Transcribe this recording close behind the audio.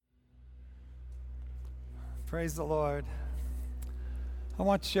Praise the Lord. I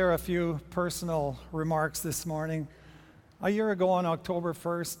want to share a few personal remarks this morning. A year ago on October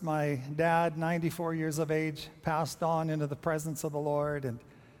 1st, my dad, 94 years of age, passed on into the presence of the Lord. And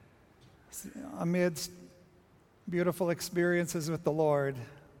amidst beautiful experiences with the Lord,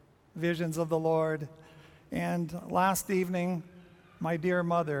 visions of the Lord, and last evening, my dear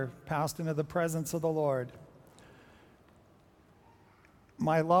mother passed into the presence of the Lord.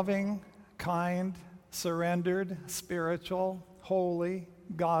 My loving, kind, surrendered, spiritual, holy,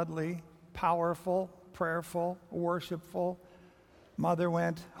 godly, powerful, prayerful, worshipful mother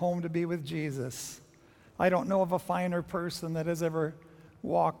went home to be with Jesus. I don't know of a finer person that has ever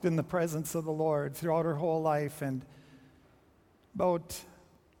walked in the presence of the Lord throughout her whole life. And about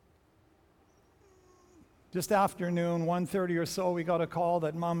just afternoon, 1:30 or so, we got a call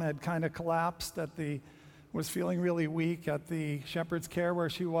that Mom had kind of collapsed was feeling really weak at the Shepherd's Care where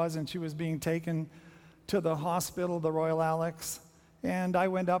she was, and she was being taken to the hospital, the Royal Alex. And I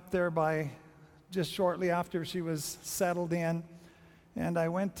went up there just shortly after she was settled in, and I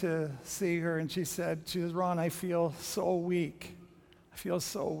went to see her, and she said, Ron, I feel so weak. I feel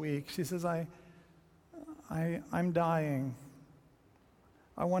so weak. She says, I'm dying.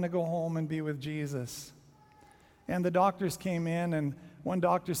 I want to go home and be with Jesus. And the doctors came in, and one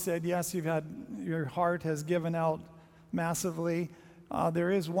doctor said, yes, your heart has given out massively.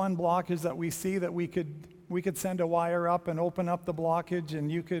 There is one blockage that we see that we could send a wire up and open up the blockage, and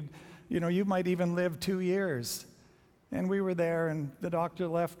you might even live 2 years. And we were there, and the doctor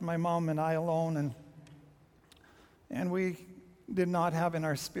left my mom and I alone, and we did not have in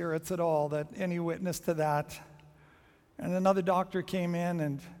our spirits at all that any witness to that. And another doctor came in,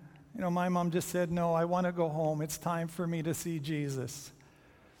 and my mom just said, no, I want to go home. It's time for me to see Jesus.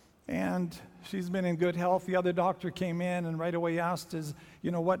 And she's been in good health. The other doctor came in and right away asked,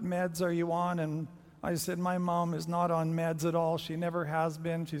 what meds are you on? And I said, my mom is not on meds at all. She never has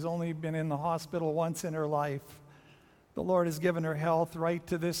been. She's only been in the hospital once in her life. The Lord has given her health right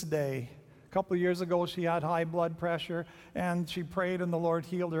to this day. A couple of years ago, she had high blood pressure, and she prayed, and the Lord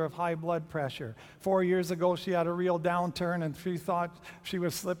healed her of high blood pressure. 4 years ago, she had a real downturn, and she thought she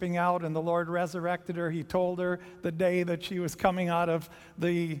was slipping out, and the Lord resurrected her. He told her the day that she was coming out of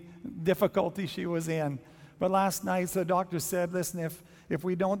the difficulty she was in. But last night, the doctor said, listen, if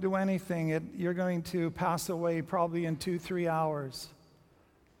we don't do anything, you're going to pass away probably in 2-3 hours.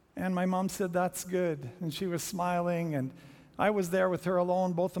 And my mom said, that's good. And she was smiling, and I was there with her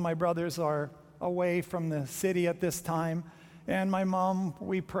alone. Both of my brothers are away from the city at this time. And my mom,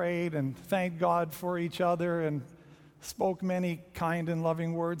 we prayed and thanked God for each other and spoke many kind and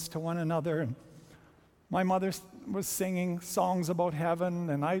loving words to one another. And my mother was singing songs about heaven,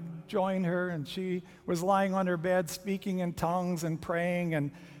 and I joined her, and she was lying on her bed speaking in tongues and praying.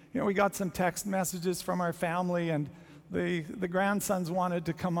 And we got some text messages from our family, and the grandsons wanted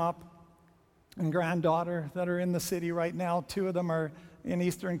to come up, and granddaughter that are in the city right now. 2 of them are in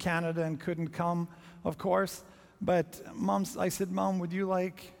Eastern Canada and couldn't come, of course. But I said, Mom, would you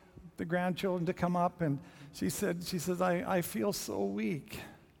like the grandchildren to come up? And she says, I feel so weak.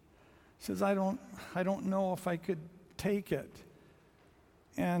 She says, I don't know if I could take it.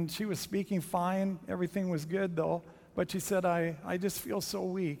 And she was speaking fine. Everything was good, though. But she said, I just feel so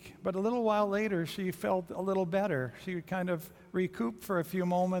weak. But a little while later, she felt a little better. She kind of recouped for a few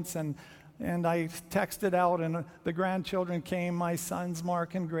moments, and I texted out, and the grandchildren came, my sons,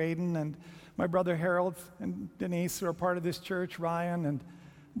 Mark and Graydon, and my brother Harold and Denise, who are part of this church, Ryan and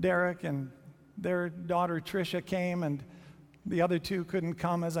Derek, and their daughter Tricia came, and the other 2 couldn't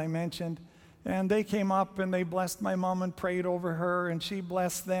come, as I mentioned. And they came up, and they blessed my mom and prayed over her, and she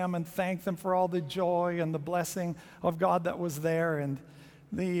blessed them and thanked them for all the joy and the blessing of God that was there. And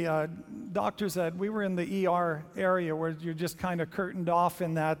the doctors said, we were in the ER area where you're just kind of curtained off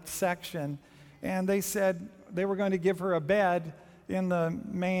in that section, and they said they were going to give her a bed in the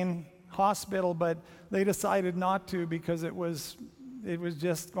main hospital, but they decided not to because it was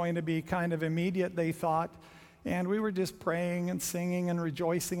just going to be kind of immediate, they thought. And we were just praying and singing and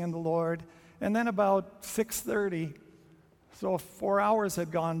rejoicing in the Lord. And then about 6:30, so 4 hours had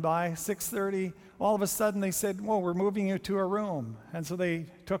gone by, 6:30, all of a sudden they said, well, we're moving you to a room. And so they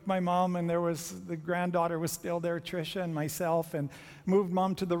took my mom, and the granddaughter was still there, Tricia, and myself, and moved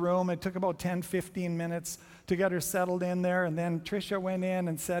Mom to the room. It took about 10-15 minutes to get her settled in there. And then Tricia went in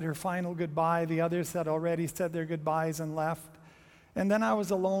and said her final goodbye. The others had already said their goodbyes and left. And then I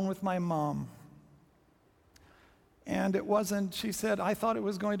was alone with my mom. And it wasn't, she said, I thought it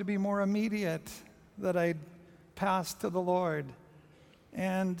was going to be more immediate that I'd pass to the Lord.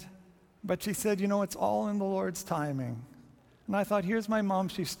 But she said, it's all in the Lord's timing. And I thought, here's my mom.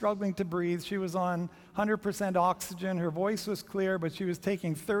 She's struggling to breathe. She was on 100% oxygen. Her voice was clear, but she was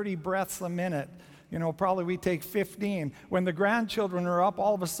taking 30 breaths a minute. Probably we take 15. When the grandchildren are up,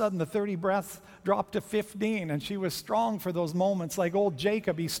 all of a sudden the 30 breaths dropped to 15, and she was strong for those moments. Like old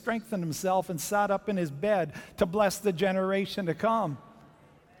Jacob, he strengthened himself and sat up in his bed to bless the generation to come.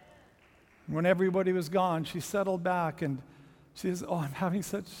 When everybody was gone, she settled back and she says, I'm having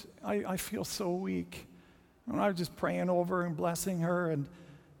I feel so weak. And I was just praying over her and blessing her,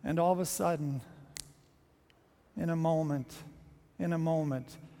 and all of a sudden, in a moment,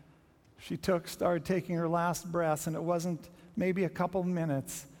 she started taking her last breath, and it wasn't maybe a couple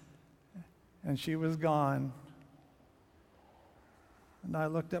minutes, and she was gone. And I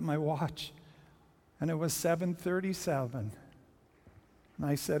looked at my watch, and it was 7:37. And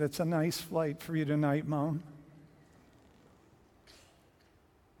I said, it's a nice flight for you tonight, Mom.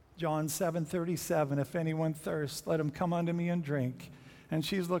 John 7:37, if anyone thirsts, let him come unto me and drink. And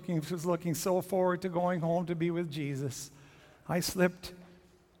she was looking so forward to going home to be with Jesus. I slipped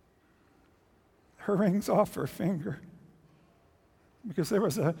her rings off her finger because there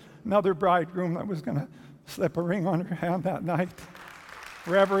was another bridegroom that was going to slip a ring on her hand that night.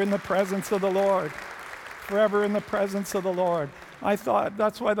 Forever in the presence of the Lord. Forever in the presence of the Lord. I thought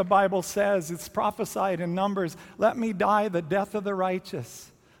that's why the Bible says, it's prophesied in Numbers, let me die the death of the righteous.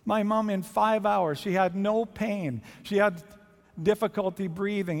 My mom, in 5 hours, she had no pain. She had difficulty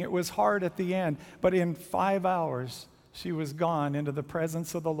breathing. It was hard at the end. But in 5 hours, she was gone into the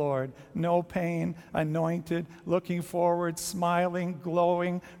presence of the Lord. No pain, anointed, looking forward, smiling,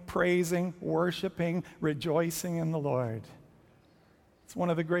 glowing, praising, worshiping, rejoicing in the Lord. It's one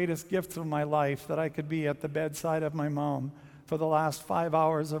of the greatest gifts of my life that I could be at the bedside of my mom for the last 5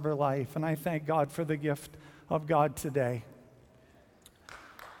 hours of her life. And I thank God for the gift of God today.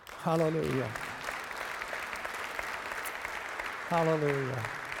 Hallelujah. Hallelujah.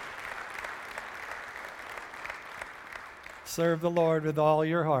 Serve the Lord with all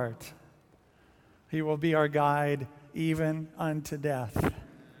your heart. He will be our guide even unto death.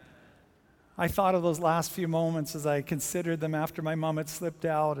 I thought of those last few moments as I considered them after my mom had slipped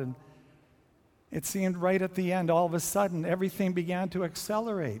out, and it seemed right at the end, all of a sudden, everything began to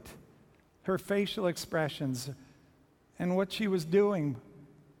accelerate. Her facial expressions and what she was doing.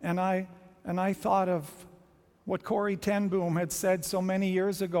 And I thought of what Corrie ten Boom had said so many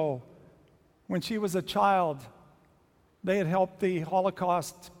years ago. When she was a child, they had helped the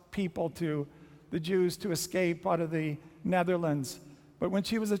Holocaust people, the Jews, to escape out of the Netherlands. But when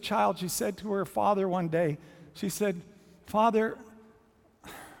she was a child, she said to her father one day, she said, Father,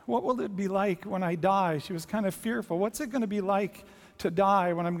 what will it be like when I die? She was kind of fearful. What's it going to be like to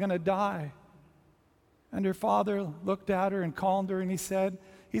die when I'm going to die? And her father looked at her and calmed her, and he said,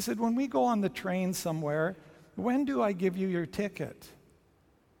 when we go on the train somewhere, when do I give you your ticket?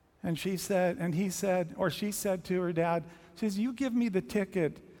 And she said to her dad, she says, you give me the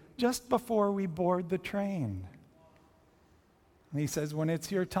ticket just before we board the train. And he says, when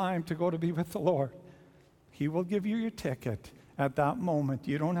it's your time to go to be with the Lord, He will give you your ticket at that moment.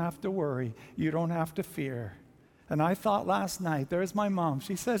 You don't have to worry. You don't have to fear. And I thought last night, there's my mom.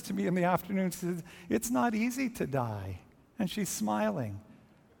 She says to me in the afternoon, she says, it's not easy to die. And she's smiling.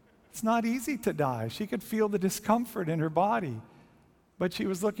 It's not easy to die. She could feel the discomfort in her body, but she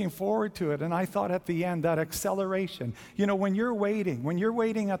was looking forward to it. And I thought at the end, that acceleration. When you're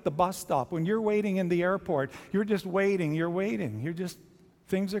waiting at the bus stop, when you're waiting in the airport, you're just waiting.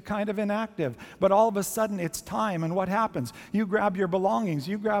 Things are kind of inactive. But all of a sudden, it's time. And what happens? You grab your belongings.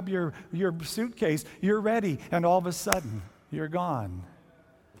 You grab your suitcase. You're ready. And all of a sudden, you're gone.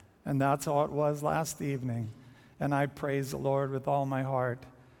 And that's how it was last evening. And I praise the Lord with all my heart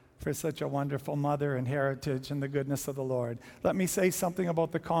for such a wonderful mother and heritage and the goodness of the Lord. Let me say something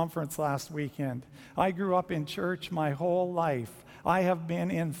about the conference last weekend. I grew up in church my whole life. I have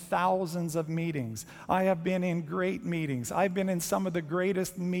been in thousands of meetings. I have been in great meetings. I've been in some of the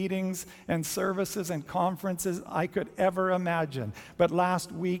greatest meetings and services and conferences I could ever imagine. But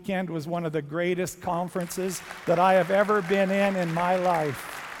last weekend was one of the greatest conferences that I have ever been in my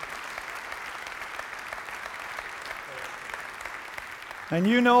life. And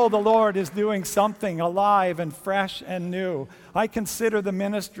the Lord is doing something alive and fresh and new. I consider the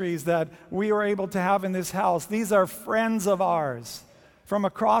ministries that we are able to have in this house. These are friends of ours from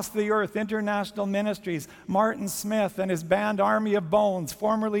across the earth, International Ministries, Martin Smith and his band Army of Bones,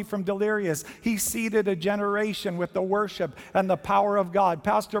 formerly from Delirious. He seeded a generation with the worship and the power of God.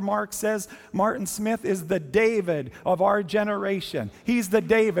 Pastor Mark says Martin Smith is the David of our generation. He's the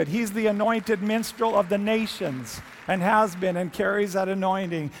David. He's the anointed minstrel of the nations and has been and carries that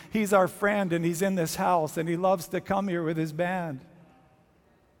anointing. He's our friend and he's in this house and he loves to come here with his band.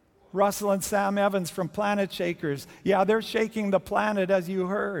 Russell and Sam Evans from Planet Shakers. Yeah, they're shaking the planet as you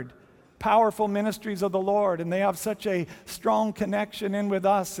heard. Powerful ministries of the Lord, and they have such a strong connection in with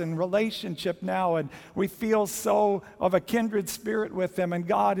us and relationship now, and we feel so of a kindred spirit with them, and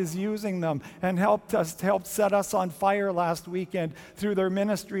God is using them and helped set us on fire last weekend through their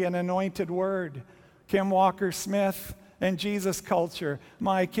ministry and anointed word. Kim Walker Smith and Jesus Culture.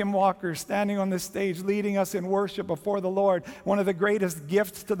 My Kim Walker standing on the stage leading us in worship before the Lord. One of the greatest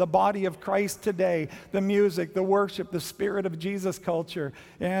gifts to the body of Christ today. The music, the worship, the spirit of Jesus Culture.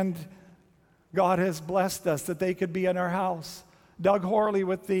 And God has blessed us that they could be in our house. Doug Horley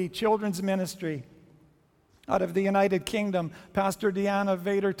with the children's ministry out of the United Kingdom. Pastor Deanna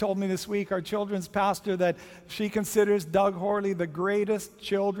Vader told me this week, our children's pastor, that she considers Doug Horley the greatest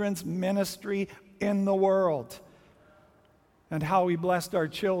children's ministry in the world. And how he blessed our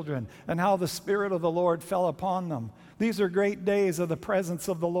children, and how the Spirit of the Lord fell upon them. These are great days of the presence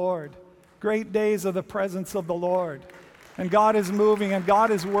of the Lord. Great days of the presence of the Lord. And God is moving, and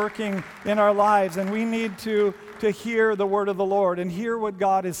God is working in our lives, and we need to hear the word of the Lord and hear what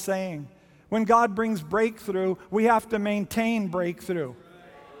God is saying. When God brings breakthrough, we have to maintain breakthrough.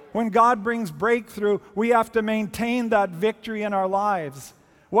 When God brings breakthrough, we have to maintain that victory in our lives.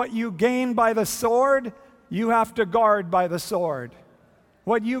 What you gain by the sword, you have to guard by the sword.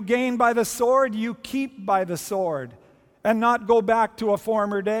 What you gain by the sword, you keep by the sword, and not go back to a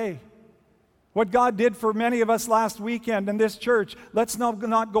former day. What God did for many of us last weekend in this church, let's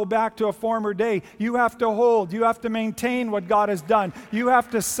not go back to a former day. You have to hold, you have to maintain what God has done. You have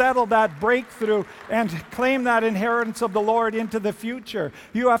to settle that breakthrough and claim that inheritance of the Lord into the future.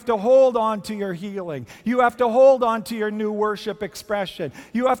 You have to hold on to your healing. You have to hold on to your new worship expression.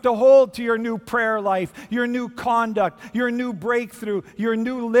 You have to hold to your new prayer life, your new conduct, your new breakthrough, your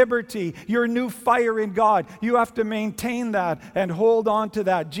new liberty, your new fire in God. You have to maintain that and hold on to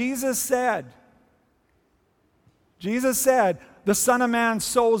that. Jesus said, the Son of Man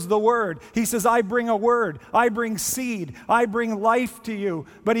sows the word. He says, I bring a word. I bring seed. I bring life to you.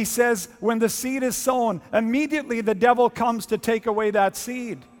 But he says, when the seed is sown, immediately the devil comes to take away that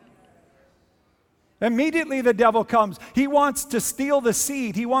seed. Immediately the devil comes. He wants to steal the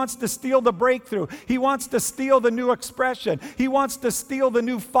seed. He wants to steal the breakthrough. He wants to steal the new expression. He wants to steal the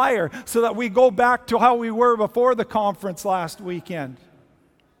new fire so that we go back to how we were before the conference last weekend.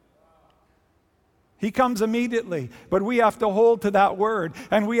 He comes immediately, but we have to hold to that word,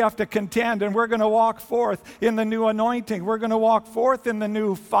 and we have to contend, and we're going to walk forth in the new anointing. We're going to walk forth in the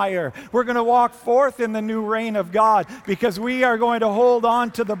new fire. We're going to walk forth in the new reign of God, because we are going to hold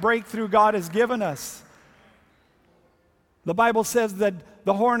on to the breakthrough God has given us. The Bible says that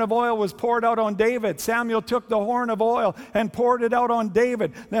the horn of oil was poured out on David. Samuel took the horn of oil and poured it out on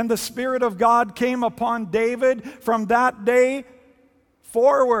David. Then the Spirit of God came upon David from that day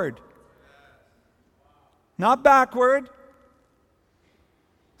forward. Not backward.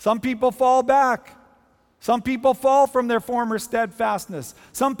 Some people fall back. Some people fall from their former steadfastness.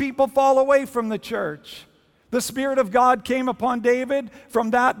 Some people fall away from the church. The Spirit of God came upon David from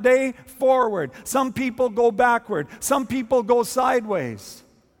that day forward. Some people go backward. Some people go sideways.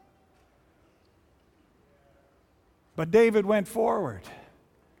 But David went forward.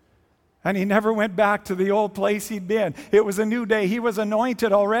 And he never went back to the old place he'd been. It was a new day. He was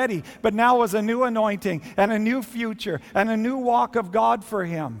anointed already, but now was a new anointing and a new future and a new walk of God for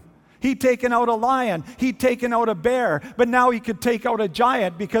him. He'd taken out a lion. He'd taken out a bear. But now he could take out a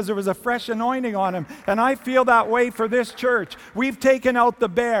giant because there was a fresh anointing on him. And I feel that way for this church. We've taken out the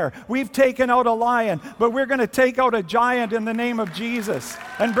bear. We've taken out a lion. But we're going to take out a giant in the name of Jesus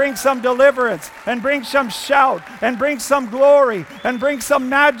and bring some deliverance and bring some shout and bring some glory and bring some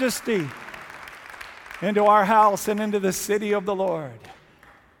majesty into our house and into the city of the Lord.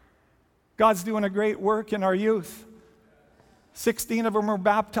 God's doing a great work in our youth. 16 of them were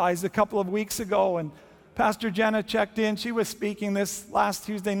baptized a couple of weeks ago, and Pastor Jenna checked in. She was speaking this last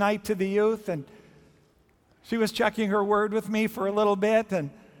Tuesday night to the youth, and she was checking her word with me for a little bit,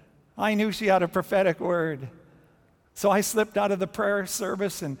 and I knew she had a prophetic word. So I slipped out of the prayer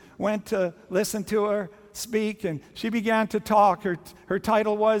service and went to listen to her speak, and she began to talk. Her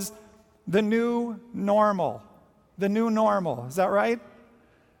title was The New Normal. The New Normal. Is that right?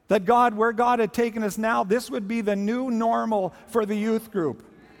 That God, where God had taken us now, this would be the new normal for the youth group,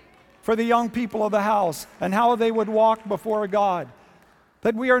 for the young people of the house, and how they would walk before God.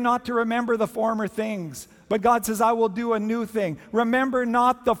 That we are not to remember the former things, but God says, I will do a new thing. Remember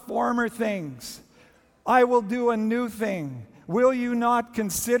not the former things. I will do a new thing. Will you not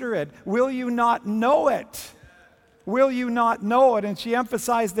consider it? Will you not know it? Will you not know it? And she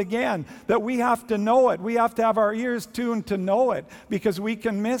emphasized again that we have to know it. We have to have our ears tuned to know it, because we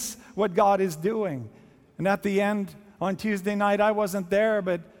can miss what God is doing. And at the end, on Tuesday night, I wasn't there,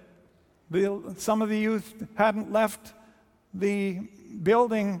 but some of the youth hadn't left the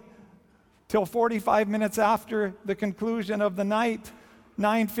building till 45 minutes after the conclusion of the night.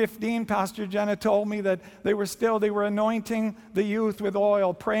 9:15, Pastor Jenna told me that they were anointing the youth with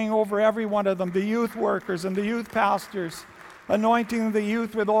oil, praying over every one of them, the youth workers and the youth pastors, anointing the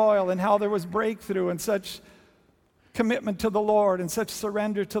youth with oil, and how there was breakthrough and such commitment to the Lord and such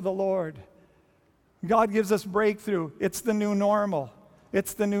surrender to the Lord. God gives us breakthrough. It's the new normal.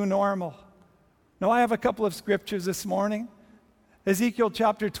 It's the new normal. Now, I have a couple of scriptures this morning. Ezekiel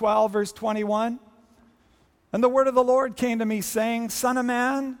chapter 12, verse 21. And the word of the Lord came to me, saying, Son of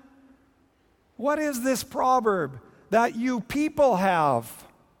man, what is this proverb that you people have?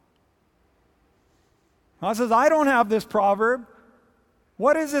 God says, I don't have this proverb.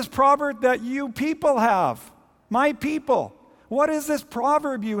 What is this proverb that you people have? My people. What is this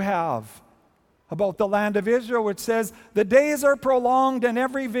proverb you have about the land of Israel, which says, the days are prolonged and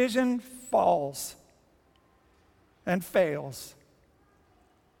every vision falls and fails?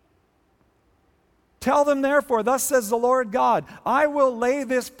 Tell them, therefore, thus says the Lord God, I will lay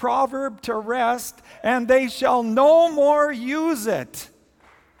this proverb to rest, and they shall no more use it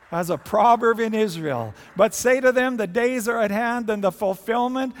as a proverb in Israel. But say to them, the days are at hand and the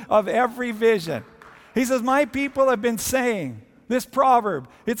fulfillment of every vision. He says, my people have been saying this proverb,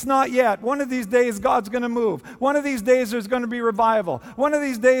 it's not yet. One of these days, God's going to move. One of these days, there's going to be revival. One of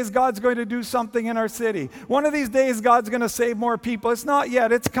these days, God's going to do something in our city. One of these days, God's going to save more people. It's not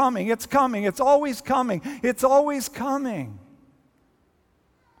yet. It's coming. It's coming. It's always coming. It's always coming.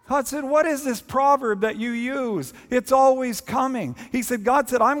 God said, what is this proverb that you use? It's always coming. He said, God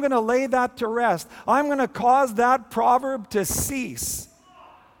said, I'm going to lay that to rest. I'm going to cause that proverb to cease.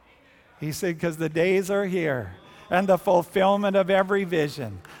 He said, because the days are here. And the fulfillment of every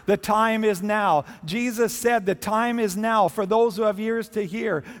vision. The time is now. Jesus said the time is now for those who have ears to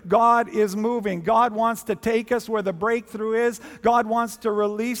hear. God is moving. God wants to take us where the breakthrough is. God wants to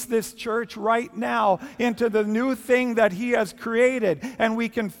release this church right now into the new thing that He has created. And we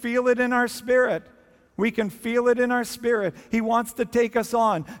can feel it in our spirit. We can feel it in our spirit. He wants to take us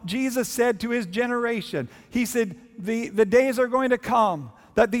on. Jesus said to His generation, He said, the days are going to come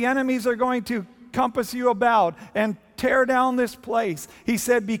that the enemies are going to compass you about and tear down this place. He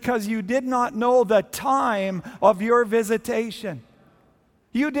said, because you did not know the time of your visitation.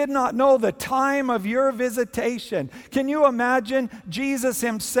 You did not know the time of your visitation. Can you imagine Jesus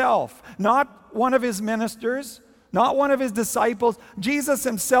Himself, not one of His ministers, not one of His disciples, Jesus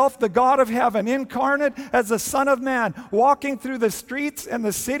Himself, the God of heaven, incarnate as the Son of Man, walking through the streets and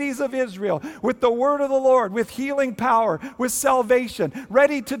the cities of Israel with the word of the Lord, with healing power, with salvation,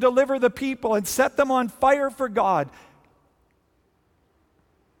 ready to deliver the people and set them on fire for God.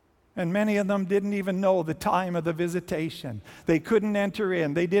 And many of them didn't even know the time of the visitation. They couldn't enter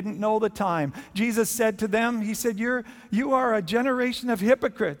in. They didn't know the time. Jesus said to them, He said, you are a generation of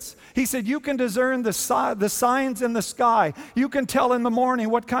hypocrites. He said, you can discern the signs in the sky. You can tell in the morning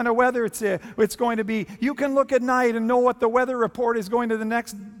what kind of weather it's going to be. You can look at night and know what the weather report is going to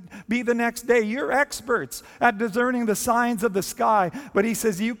be the next day. You're experts at discerning the signs of the sky. But He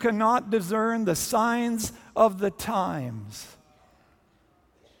says, you cannot discern the signs of the times.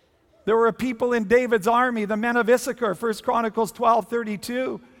 There were people in David's army, the men of Issachar, 1 Chronicles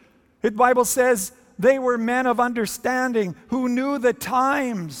 12:32. The Bible says they were men of understanding who knew the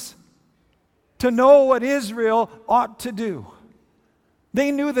times to know what Israel ought to do.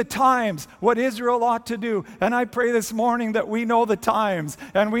 They knew the times, what Israel ought to do. And I pray this morning that we know the times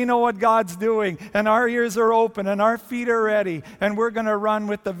and we know what God's doing and our ears are open and our feet are ready and we're going to run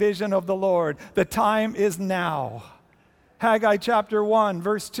with the vision of the Lord. The time is now. Haggai chapter 1,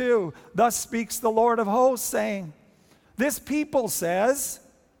 verse 2, thus speaks the Lord of hosts, saying, this people says,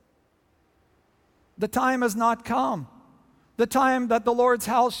 the time has not come, the time that the Lord's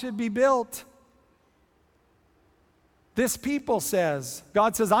house should be built. This people says,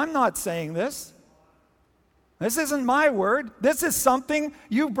 God says, I'm not saying this. This isn't my word. This is something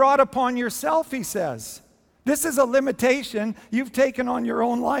you brought upon yourself, He says. This is a limitation you've taken on your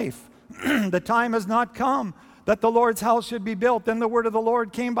own life. The time has not come. that the Lord's house should be built. Then the word of the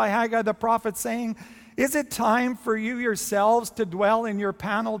Lord came by Haggai the prophet, saying, is it time for you yourselves to dwell in your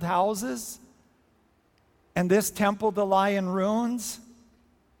paneled houses, and this temple to lie in ruins?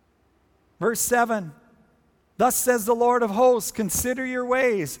 Verse 7, thus says the Lord of hosts, consider your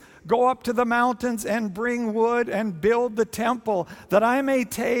ways. Go up to the mountains and bring wood and build the temple, that I may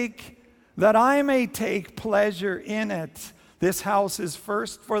take pleasure in it. This house is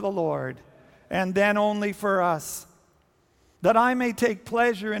first for the Lord, and then only for us. That I may take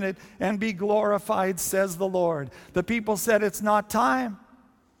pleasure in it and be glorified, says the Lord. The people said, it's not time.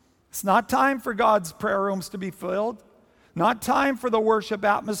 It's not time for God's prayer rooms to be filled. Not time for the worship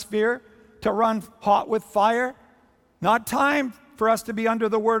atmosphere to run hot with fire. Not time for us to be under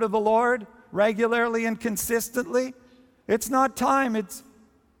the word of the Lord regularly and consistently. It's not time. It's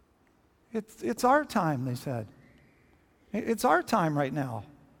our time, they said. It's our time right now.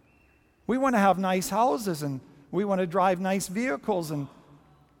 We want to have nice houses, and we want to drive nice vehicles, and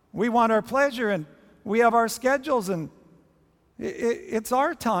we want our pleasure, and we have our schedules, and it's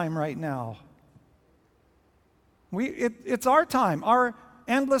our time right now. It's our time. Our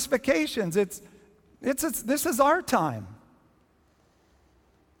endless vacations. This is our time.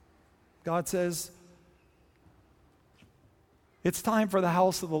 God says, it's time for the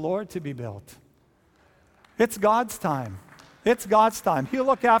house of the Lord to be built. It's God's time. It's God's time. He'll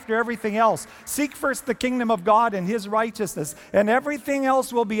look after everything else. Seek first the kingdom of God and His righteousness, and everything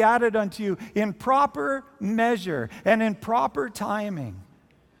else will be added unto you in proper measure and in proper timing.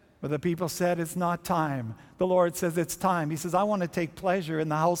 But the people said, it's not time. The Lord says, it's time. He says, I want to take pleasure in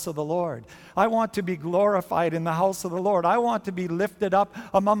the house of the Lord. I want to be glorified in the house of the Lord. I want to be lifted up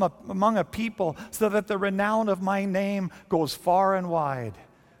among a people so that the renown of my name goes far and wide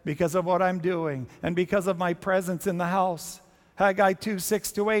because of what I'm doing and because of my presence in the house. Haggai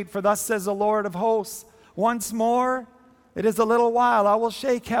 2:6-8, for thus says the Lord of hosts, once more, it is a little while, I will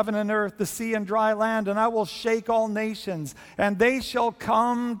shake heaven and earth, the sea and dry land, and I will shake all nations, and they shall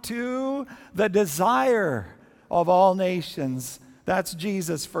come to the desire of all nations. That's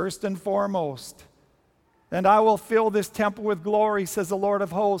Jesus first and foremost. And I will fill this temple with glory, says the Lord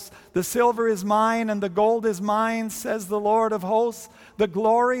of hosts. The silver is mine and the gold is mine, says the Lord of hosts. The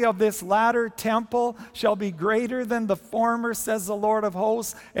glory of this latter temple shall be greater than the former, says the Lord of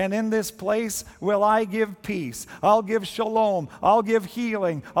hosts. And in this place will I give peace. I'll give shalom. I'll give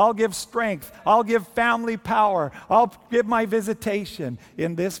healing. I'll give strength. I'll give family power. I'll give my visitation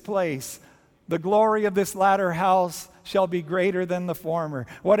in this place. The glory of this latter house shall be greater than the former.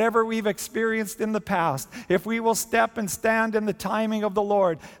 Whatever we've experienced in the past, if we will step and stand in the timing of the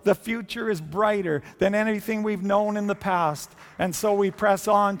Lord, the future is brighter than anything we've known in the past. And so we press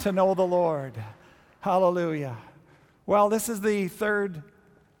on to know the Lord. Hallelujah. Well, this is the third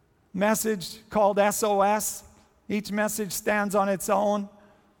message called SOS. Each message stands on its own.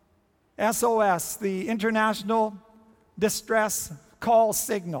 SOS, the International Distress Call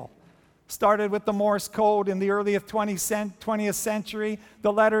Signal. Started with the Morse code in the early 20th century.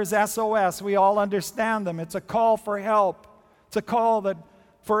 The letters SOS, we all understand them. It's a call for help. It's a call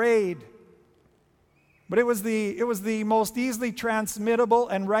for aid. But it was the most easily transmittable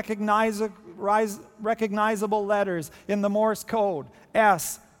and recognizable letters in the Morse code.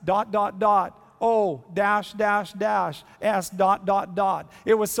 S, ... O, ... S, ...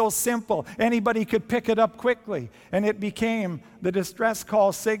 It was so simple. Anybody could pick it up quickly, and it became the distress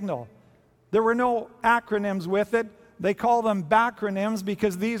call signal. There were no acronyms with it. They call them backronyms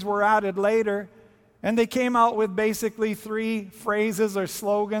because these were added later. And they came out with basically 3 phrases or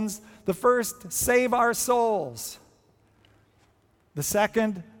slogans. The first, save our souls. The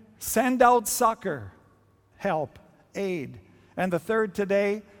second, send out succor, help, aid. And the third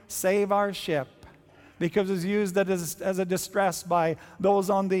today, save our ship, because it was used as a distress by those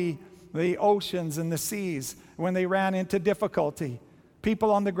on the oceans and the seas when they ran into difficulty.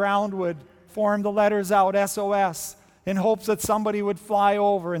 People on the ground would form the letters out, SOS, in hopes that somebody would fly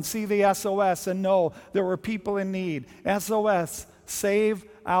over and see the SOS and know there were people in need. SOS, save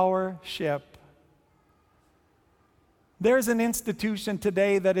our ship. There's an institution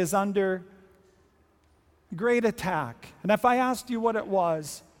today that is under great attack. And if I asked you what it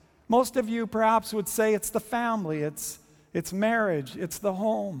was, most of you perhaps would say it's the family, it's marriage, it's the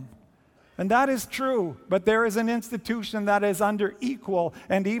home. And that is true, but there is an institution that is under equal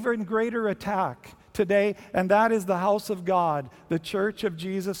and even greater attack today, and that is the house of God, the church of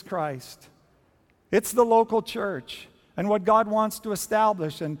Jesus Christ. It's the local church and what God wants to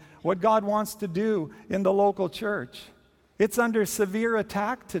establish and what God wants to do in the local church. It's under severe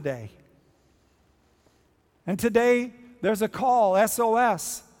attack today. And today, there's a call,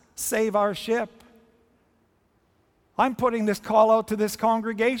 SOS, save our ship. I'm putting this call out to this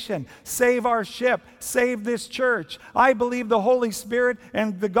congregation. Save our ship. Save this church. I believe the Holy Spirit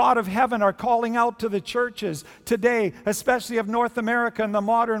and the God of heaven are calling out to the churches today, especially of North America and the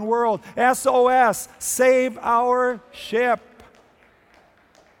modern world. SOS, save our ship.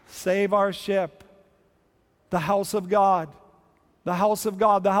 Save our ship. The house of God. The house of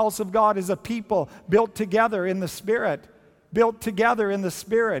God. The house of God is a people built together in the Spirit. Built together in the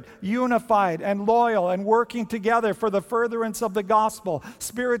Spirit, unified and loyal and working together for the furtherance of the gospel,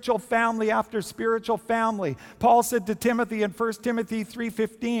 spiritual family after spiritual family. Paul said to Timothy in 1 Timothy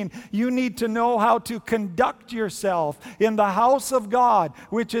 3:15, you need to know how to conduct yourself in the house of God,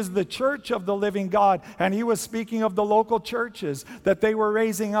 which is the church of the living God. And he was speaking of the local churches that they were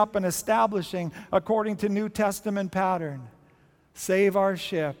raising up and establishing according to New Testament pattern. Save our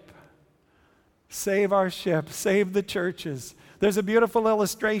ship. Save our ship. Save the churches. There's a beautiful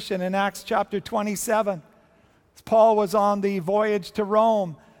illustration in Acts chapter 27. Paul was on the voyage to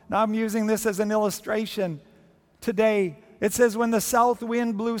Rome. Now I'm using this as an illustration today. It says, when the south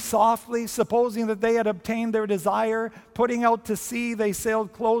wind blew softly, supposing that they had obtained their desire, putting out to sea, they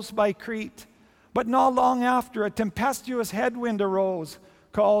sailed close by Crete. But not long after, a tempestuous headwind arose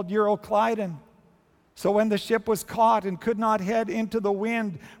called Euroclydon. So when the ship was caught and could not head into the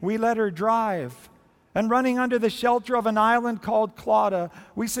wind, we let her drive. And running under the shelter of an island called Clauda,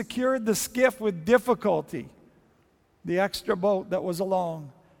 we secured the skiff with difficulty, the extra boat that was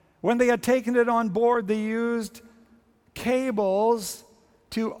along. When they had taken it on board, they used cables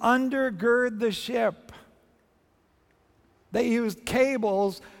to undergird the ship. They used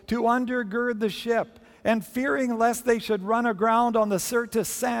cables to undergird the ship. And fearing lest they should run aground on the Syrtis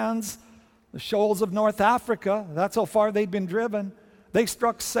sands, the shoals of North Africa, that's how far they'd been driven, they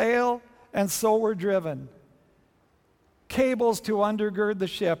struck sail and so were driven. Cables to undergird the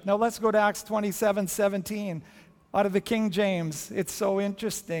ship. Now let's go to Acts 27:17 out of the King James. It's so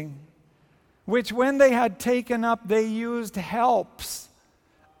interesting. Which when they had taken up, they used helps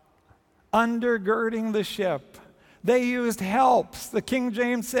undergirding the ship. They used helps. The King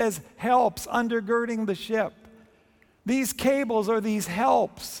James says helps undergirding the ship. These cables or these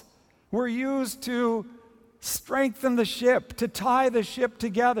helps were used to strengthen the ship, to tie the ship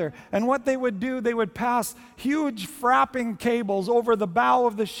together. And what they would do, they would pass huge frapping cables over the bow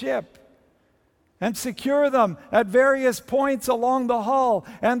of the ship and secure them at various points along the hull.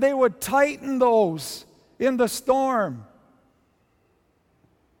 And they would tighten those in the storm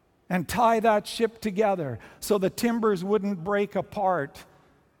and tie that ship together so the timbers wouldn't break apart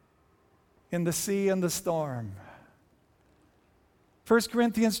in the sea and the storm. 1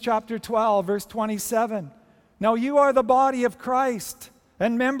 Corinthians chapter 12, verse 27. Now you are the body of Christ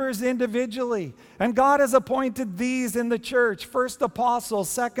and members individually. And God has appointed these in the church, first apostles,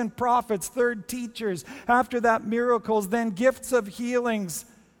 second prophets, third teachers, after that miracles, then gifts of healings,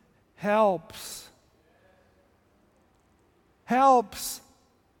 helps. Helps.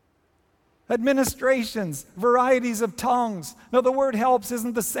 Administrations, varieties of tongues. Now the word helps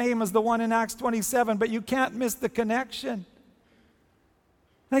isn't the same as the one in Acts 27, but you can't miss the connection.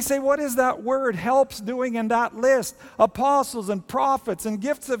 And I say, what is that word helps doing in that list? Apostles and prophets and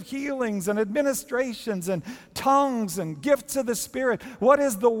gifts of healings and administrations and tongues and gifts of the Spirit. What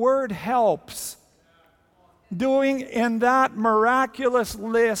is the word helps doing in that miraculous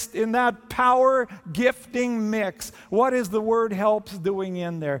list, in that power gifting mix? What is the word helps doing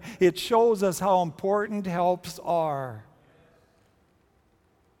in there? It shows us how important helps are.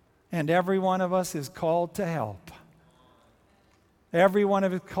 And every one of us is called to help. Every one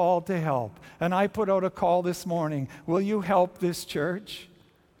of us called to help. And I put out a call this morning. Will you help this church?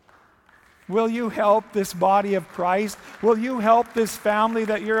 Will you help this body of Christ? Will you help this family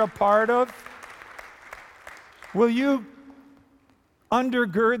that you're a part of? Will you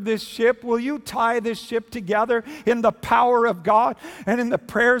undergird this ship? Will you tie this ship together in the power of God and in the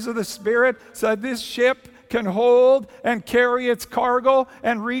prayers of the Spirit so that this ship can hold and carry its cargo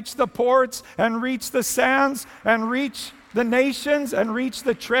and reach the ports and reach the sands and reach the nations and reach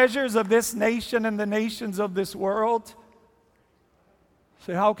the treasures of this nation and the nations of this world?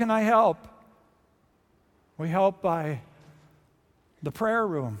 So how can I help? We help by the prayer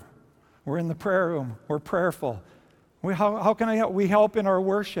room. We're in the prayer room. We're prayerful. How can I help? We help in our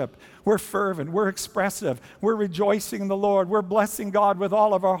worship. We're fervent. We're expressive. We're rejoicing in the Lord. We're blessing God with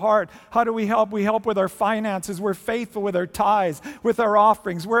all of our heart. How do we help? We help with our finances. We're faithful with our tithes, with our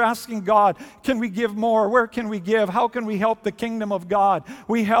offerings. We're asking God, can we give more? Where can we give? How can we help the kingdom of God?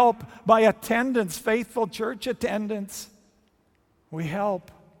 We help by attendance, faithful church attendance. We help.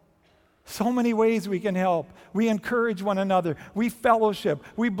 So many ways we can help. We encourage one another. We fellowship.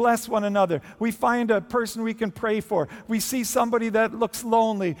 We bless one another. We find a person we can pray for. We see somebody that looks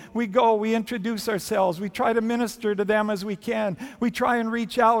lonely. We go, we introduce ourselves. We try to minister to them as we can. We try and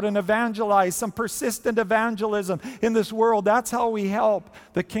reach out and evangelize, some persistent evangelism in this world. That's how we help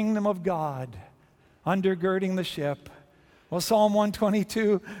the kingdom of God, undergirding the ship. Well, Psalm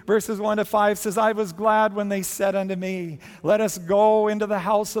 122, verses 1 to 5 says, I was glad when they said unto me, let us go into the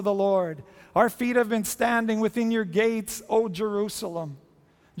house of the Lord. Our feet have been standing within your gates, O Jerusalem.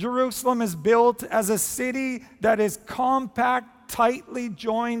 Jerusalem is built as a city that is compact, tightly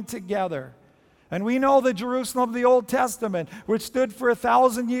joined together. And we know the Jerusalem of the Old Testament, which stood for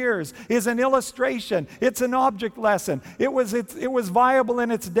 1,000 years, is an illustration. It's an object lesson. It was viable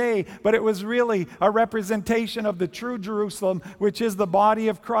in its day, but it was really a representation of the true Jerusalem, which is the body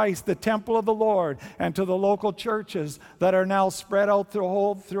of Christ, the temple of the Lord, and to the local churches that are now spread out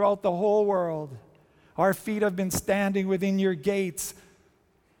throughout the whole world. Our feet have been standing within your gates,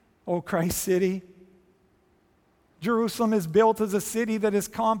 O Christ City. Jerusalem is built as a city that is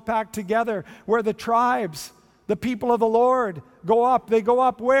compact together, where the tribes, the people of the Lord, go up. They go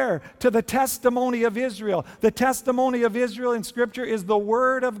up where? To the testimony of Israel. The testimony of Israel in Scripture is the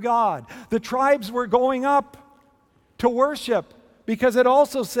Word of God. The tribes were going up to worship, because it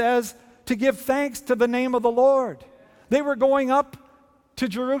also says to give thanks to the name of the Lord. They were going up to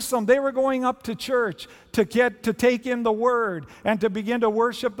Jerusalem. They were going up to church to take in the Word and to begin to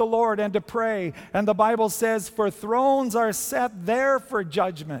worship the Lord and to pray. And the Bible says, for thrones are set there for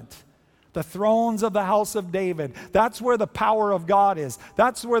judgment. The thrones of the house of David. That's where the power of God is.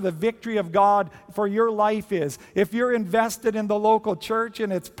 That's where the victory of God for your life is. If you're invested in the local church, in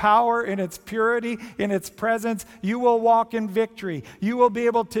its power, in its purity, in its presence, you will walk in victory. You will be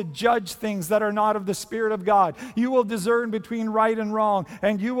able to judge things that are not of the Spirit of God. You will discern between right and wrong,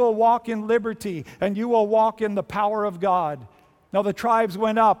 and you will walk in liberty, and you will walk in the power of God. Now the tribes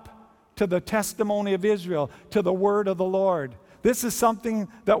went up to the testimony of Israel, to the word of the Lord. This is something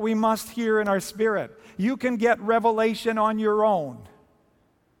that we must hear in our spirit. You can get revelation on your own.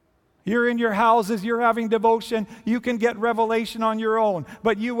 You're in your houses, you're having devotion, you can get revelation on your own,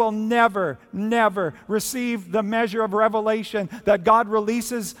 but you will never, never receive the measure of revelation that God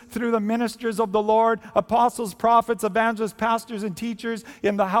releases through the ministers of the Lord, apostles, prophets, evangelists, pastors, and teachers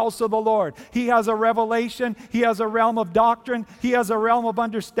in the house of the Lord. He has a revelation, He has a realm of doctrine, He has a realm of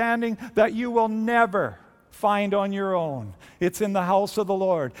understanding that you will never find on your own. It's in the house of the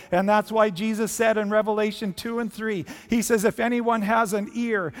Lord. And that's why Jesus said in Revelation 2 and 3, He says, if anyone has an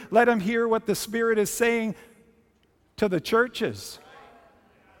ear, let him hear what the Spirit is saying to the churches.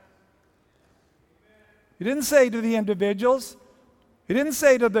 He didn't say to the individuals. He didn't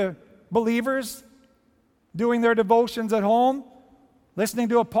say to the believers doing their devotions at home, listening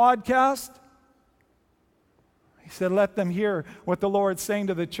to a podcast. He said, let them hear what the Lord's saying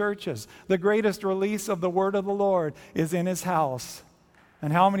to the churches. The greatest release of the word of the Lord is in His house.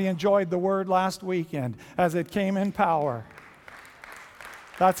 And how many enjoyed the word last weekend as it came in power?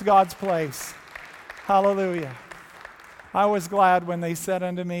 That's God's place. Hallelujah. I was glad when they said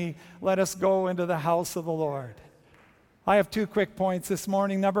unto me, let us go into the house of the Lord. I have 2 quick points this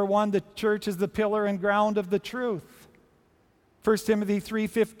morning. Number 1, the church is the pillar and ground of the truth. 1 Timothy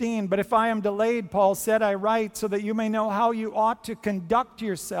 3:15, but if I am delayed, Paul said, I write so that you may know how you ought to conduct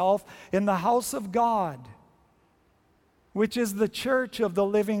yourself in the house of God, which is the church of the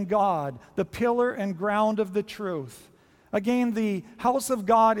living God, the pillar and ground of the truth. Again, the house of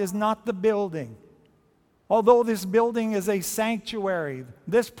God is not the building. Although this building is a sanctuary,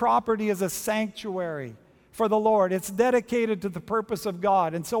 this property is a sanctuary for the Lord. It's dedicated to the purpose of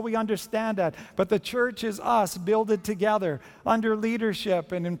God, and so we understand that. But the church is us builded together under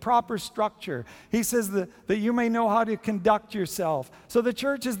leadership and in proper structure. He says that you may know how to conduct yourself. So the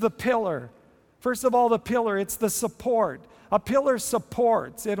church is the pillar. First of all, the pillar, it's the support. A pillar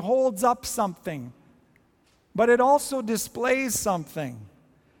supports, it holds up something, but it also displays something.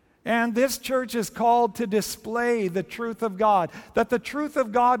 And this church is called to display the truth of God, that the truth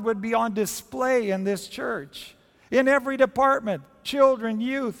of God would be on display in this church, in every department, children,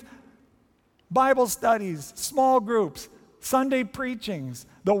 youth, Bible studies, small groups, Sunday preachings.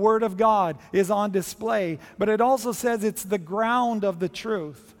 The Word of God is on display, but it also says it's the ground of the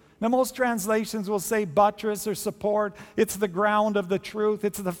truth. Now, most translations will say buttress or support. It's the ground of the truth.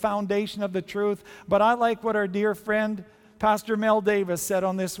 It's the foundation of the truth. But I like what our dear friend Pastor Mel Davis said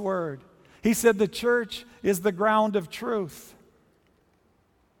on this word. He said the church is the ground of truth.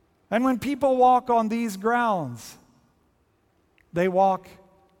 And when people walk on these grounds, they walk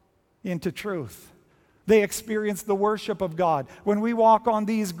into truth. They experience the worship of God. When we walk on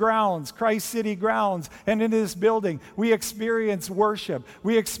these grounds, Christ City grounds, and in this building, we experience worship.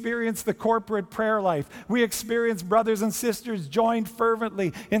 We experience the corporate prayer life. We experience brothers and sisters joined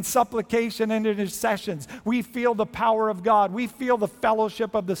fervently in supplication and intercessions. We feel the power of God. We feel the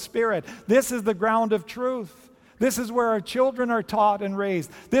fellowship of the Spirit. This is the ground of truth. This is where our children are taught and raised.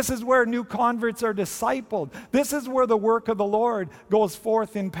 This is where new converts are discipled. This is where the work of the Lord goes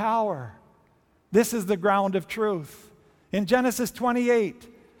forth in power. This is the ground of truth. In Genesis 28,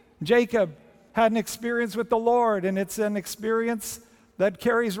 Jacob had an experience with the Lord, and it's an experience that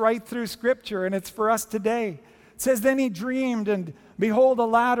carries right through Scripture, and it's for us today. It says, "Then he dreamed, and behold, a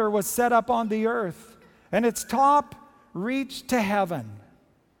ladder was set up on the earth, and its top reached to heaven.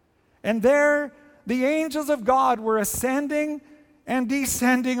 And there the angels of God were ascending and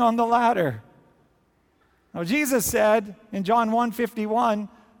descending on the ladder." Now Jesus said in John 1:51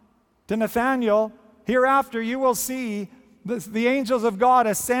 to Nathanael, "Hereafter you will see the angels of God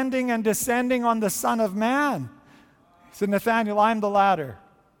ascending and descending on the Son of Man." He said, "Nathanael, I'm the ladder.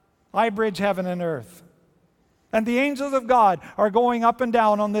 I bridge heaven and earth. And the angels of God are going up and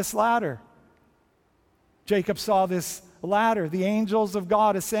down on this ladder." Jacob saw this ladder, the angels of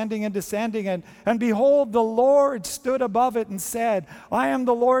God ascending and descending, and behold, the Lord stood above it and said, "I am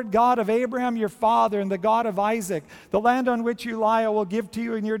the Lord God of Abraham your father and the God of Isaac. The land on which you lie I will give to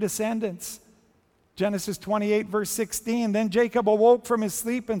you and your descendants." Genesis 28 verse 16, "Then Jacob awoke from his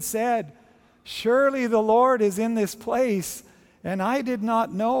sleep and said, 'Surely the Lord is in this place, and I did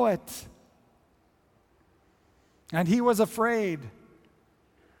not know it.' And he was afraid."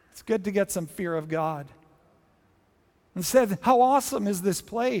 It's good to get some fear of God. And said, "How awesome is this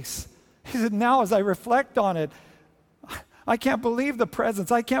place?" He said, "Now as I reflect on it, I can't believe the presence.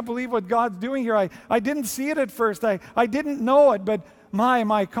 I can't believe what God's doing here. I didn't see it at first. I didn't know it, but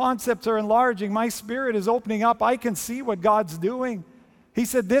my concepts are enlarging. My spirit is opening up. I can see what God's doing." He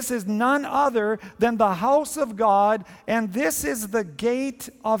said, "This is none other than the house of God, and this is the gate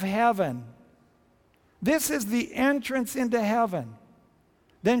of heaven." This is the entrance into heaven.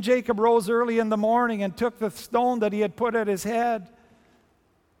 Then Jacob rose early in the morning and took the stone that he had put at his head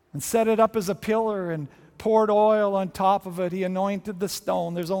and set it up as a pillar and poured oil on top of it. He anointed the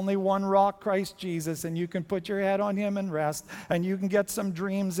stone. There's only one rock, Christ Jesus, and you can put your head on him and rest, and you can get some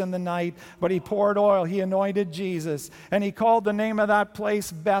dreams in the night. But he poured oil. He anointed Jesus, and he called the name of that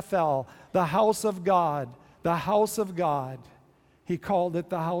place Bethel, the house of God, the house of God. He called it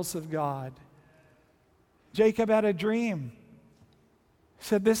the house of God. Jacob had a dream. He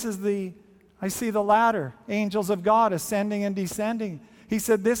said, I see the ladder, angels of God ascending and descending. He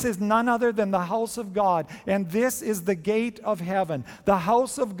said, "This is none other than the house of God, and this is the gate of heaven." The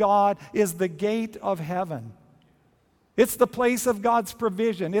house of God is the gate of heaven. It's the place of God's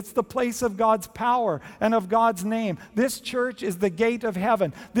provision. It's the place of God's power and of God's name. This church is the gate of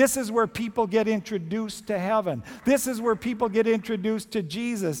heaven. This is where people get introduced to heaven. This is where people get introduced to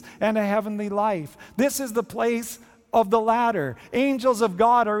Jesus and a heavenly life. This is the place of the ladder. Angels of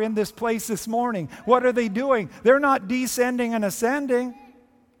God are in this place this morning. What are they doing? They're not descending and ascending.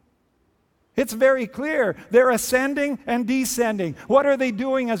 It's very clear. They're ascending and descending. What are they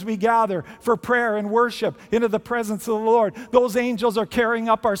doing as we gather for prayer and worship into the presence of the Lord? Those angels are carrying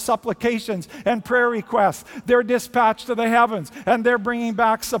up our supplications and prayer requests. They're dispatched to the heavens, and they're bringing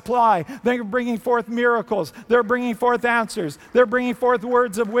back supply. They're bringing forth miracles. They're bringing forth answers. They're bringing forth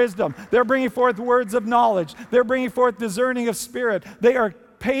words of wisdom. They're bringing forth words of knowledge. They're bringing forth discerning of spirit. They are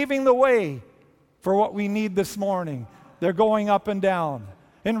paving the way for what we need this morning. They're going up and down.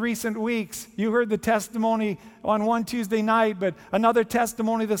 In recent weeks, you heard the testimony on one Tuesday night, but another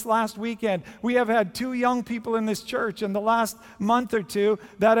testimony this last weekend. We have had 2 young people in this church in the last month or 2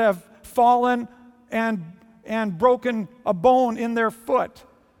 that have fallen and broken a bone in their foot.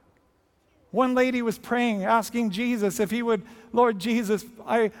 One lady was praying, asking Jesus if he would, "Lord Jesus,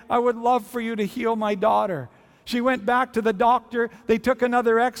 I would love for you to heal my daughter." She went back to the doctor. They took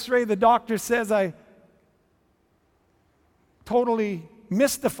another x-ray. The doctor says, totally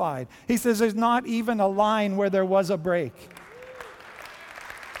mystified. He says, "There's not even a line where there was a break."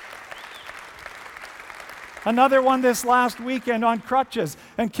 Another one this last weekend on crutches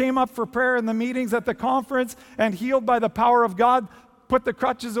and came up for prayer in the meetings at the conference and healed by the power of God, put the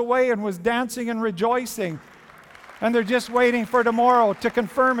crutches away and was dancing and rejoicing. And they're just waiting for tomorrow to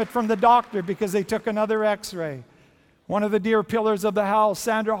confirm it from the doctor because they took another x-ray. One of the dear pillars of the house,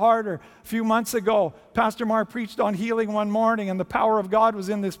 Sandra Harder, a few months ago, Pastor Mark preached on healing one morning, and the power of God was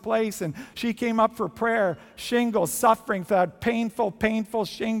in this place, and she came up for prayer. Shingles, suffering from that painful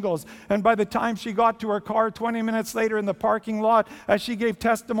shingles. And by the time she got to her car 20 minutes later in the parking lot, as she gave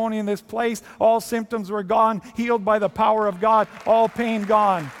testimony in this place, all symptoms were gone, healed by the power of God, all pain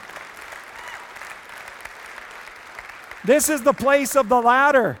gone. This is the place of the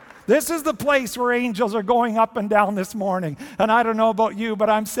ladder. This is the place where angels are going up and down this morning. And I don't know about you, but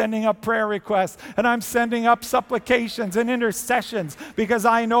I'm sending up prayer requests, and I'm sending up supplications and intercessions, because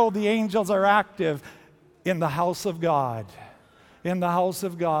I know the angels are active in the house of God. In the house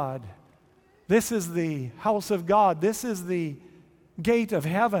of God. This is the house of God. This is the gate of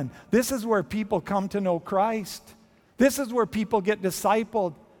heaven. This is where people come to know Christ. This is where people get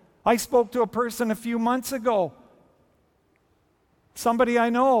discipled. I spoke to a person a few months ago. Somebody I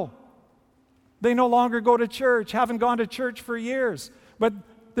know. They no longer go to church, haven't gone to church for years. But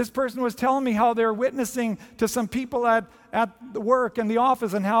this person was telling me how they're witnessing to some people at work and the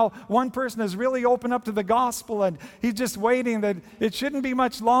office, and how one person has really opened up to the gospel, and he's just waiting that it shouldn't be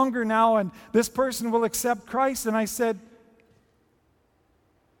much longer now, and this person will accept Christ. And I said,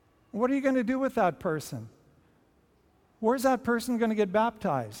 what are you going to do with that person? Where's that person going to get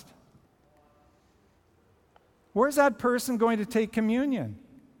baptized? Where's that person going to take communion?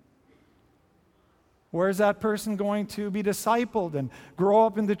 Where's that person going to be discipled and grow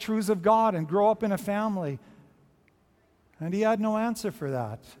up in the truths of God and grow up in a family? And he had no answer for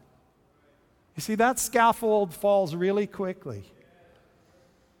that. You see, that scaffold falls really quickly.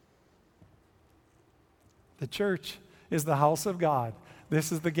 The church is the house of God.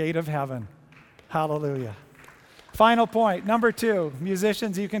 This is the gate of heaven. Hallelujah. Final point, number 2.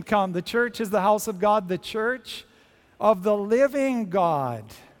 Musicians, you can come. The church is the house of God, the church of the living God.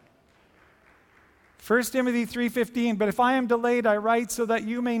 1 Timothy 3:15, but if I am delayed, I write so that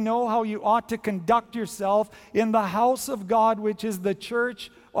you may know how you ought to conduct yourself in the house of God, which is the church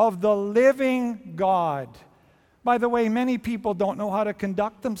of the living God. By the way, many people don't know how to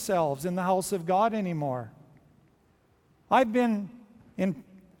conduct themselves in the house of God anymore. I've been in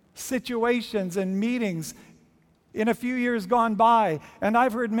situations and meetings in a few years gone by, and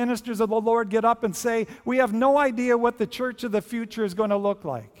I've heard ministers of the Lord get up and say, we have no idea what the church of the future is going to look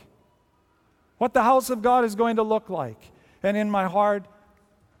like, what the house of God is going to look like. And in my heart,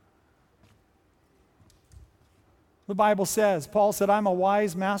 the Bible says, Paul said, I'm a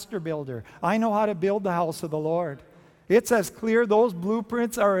wise master builder. I know how to build the house of the Lord. It's as clear, those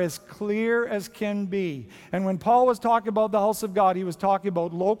blueprints are as clear as can be. And when Paul was talking about the house of God, he was talking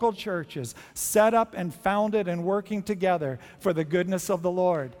about local churches set up and founded and working together for the goodness of the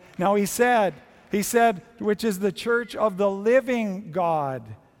Lord. Now he said, which is the church of the living God.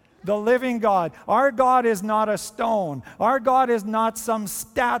 The living God. Our God is not a stone. Our God is not some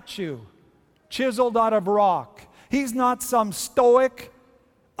statue chiseled out of rock. He's not some stoic,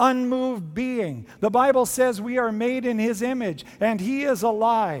 unmoved being. The Bible says we are made in His image, and He is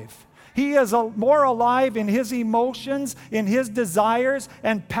alive. He is more alive in His emotions, in His desires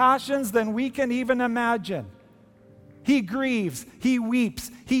and passions than we can even imagine. He grieves, He weeps,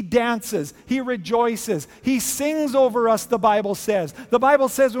 He dances, He rejoices, He sings over us, the Bible says. The Bible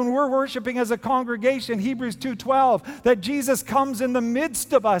says when we're worshiping as a congregation, Hebrews 2:12, that Jesus comes in the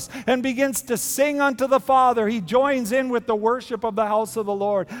midst of us and begins to sing unto the Father. He joins in with the worship of the house of the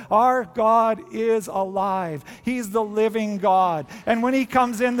Lord. Our God is alive. He's the living God. And when He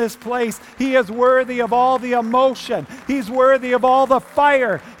comes in this place, He is worthy of all the emotion. He's worthy of all the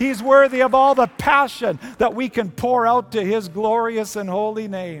fire. He's worthy of all the passion that we can pour out to His glorious and holy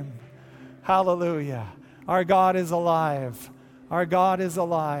name. Hallelujah. Our God is alive. Our God is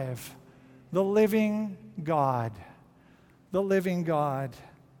alive. The living God. The living God.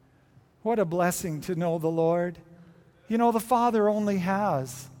 What a blessing to know the Lord. You know, the Father only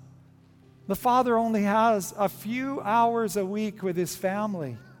has a few hours a week with His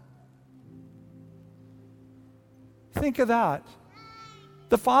family. Think of that.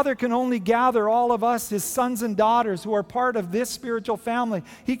 The Father can only gather all of us, His sons and daughters who are part of this spiritual family.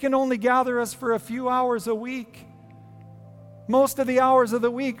 He can only gather us for a few hours a week. Most of the hours of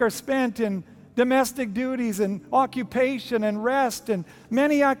the week are spent in domestic duties and occupation and rest and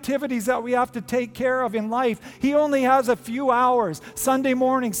many activities that we have to take care of in life. He only has a few hours. Sunday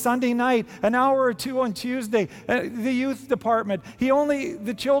morning, Sunday night, an hour or two on Tuesday. The youth department,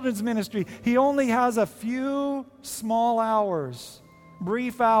 the children's ministry. He only has a few small hours.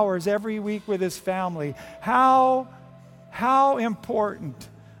 Brief hours every week with His family. How important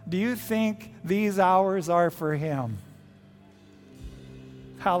do you think these hours are for Him?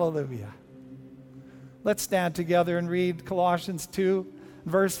 Hallelujah. Let's stand together and read Colossians 2,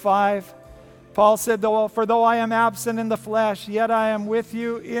 verse 5. Paul said, "For though I am absent in the flesh, yet I am with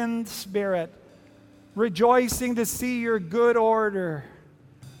you in spirit, rejoicing to see your good order,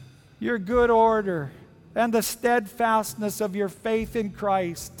 and the steadfastness of your faith in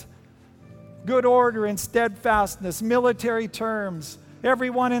Christ." Good order and steadfastness, military terms,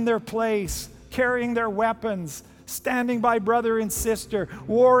 everyone in their place, carrying their weapons, standing by brother and sister,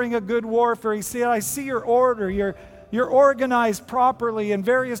 warring a good warfare. He said, "I see your order. You're organized properly in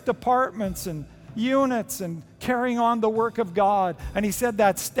various departments and units and carrying on the work of God." And he said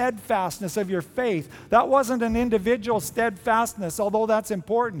that steadfastness of your faith, that wasn't an individual steadfastness, although that's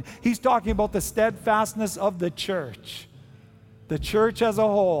important. He's talking about the steadfastness of the church as a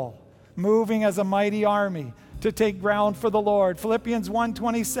whole, moving as a mighty army to take ground for the Lord. Philippians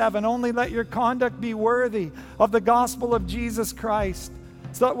 1:27, "Only let your conduct be worthy of the gospel of Jesus Christ,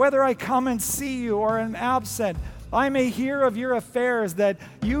 so that whether I come and see you or am absent, I may hear of your affairs, that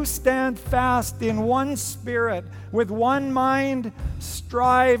you stand fast in one spirit, with one mind,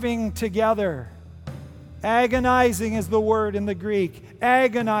 striving together." Agonizing is the word in the Greek.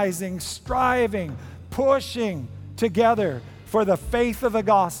 Agonizing, striving, pushing together for the faith of the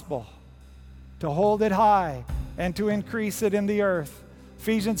gospel, to hold it high and to increase it in the earth.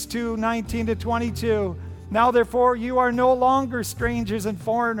 Ephesians 2:19-22, "Now therefore you are no longer strangers and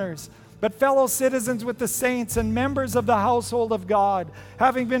foreigners, but fellow citizens with the saints and members of the household of God,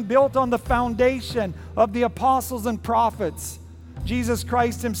 having been built on the foundation of the apostles and prophets, Jesus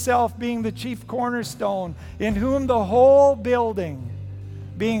Christ himself being the chief cornerstone, in whom the whole building,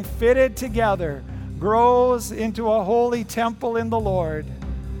 being fitted together, grows into a holy temple in the Lord,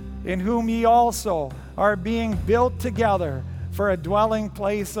 in whom ye also are being built together for a dwelling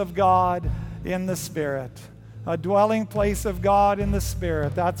place of God in the Spirit." A dwelling place of God in the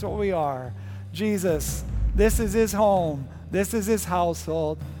Spirit. That's what we are. Jesus, this is his home. This is his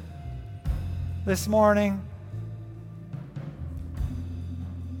household. This morning,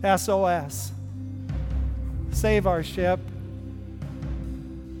 SOS. Save our ship.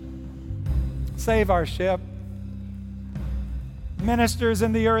 Save our ship. Ministers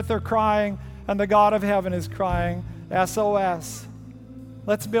in the earth are crying, and the God of heaven is crying, SOS.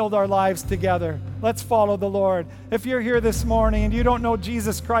 Let's build our lives together. Let's follow the Lord. If you're here this morning and you don't know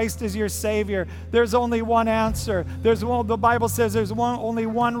Jesus Christ as your Savior, there's only one answer. The Bible says there's only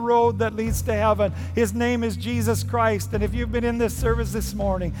one road that leads to heaven. His name is Jesus Christ. And if you've been in this service this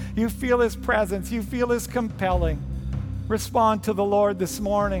morning, you feel his presence, you feel his compelling, respond to the Lord this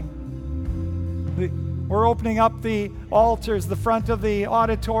morning. We're opening up the altars, the front of the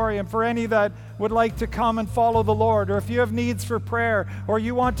auditorium, for any that would like to come and follow the Lord, or if you have needs for prayer, or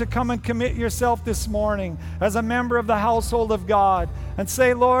you want to come and commit yourself this morning as a member of the household of God and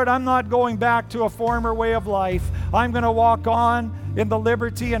say, "Lord, I'm not going back to a former way of life. I'm going to walk on in the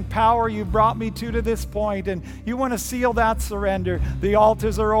liberty and power you've brought me to this point," and you want to seal that surrender, the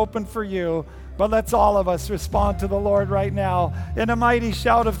altars are open for you. But let's all of us respond to the Lord right now in a mighty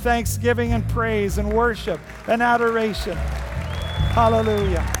shout of thanksgiving and praise and worship and adoration.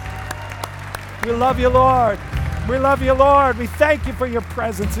 Hallelujah. We love you, Lord. We love you, Lord. We thank you for your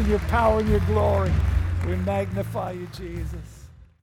presence and your power and your glory. We magnify you, Jesus.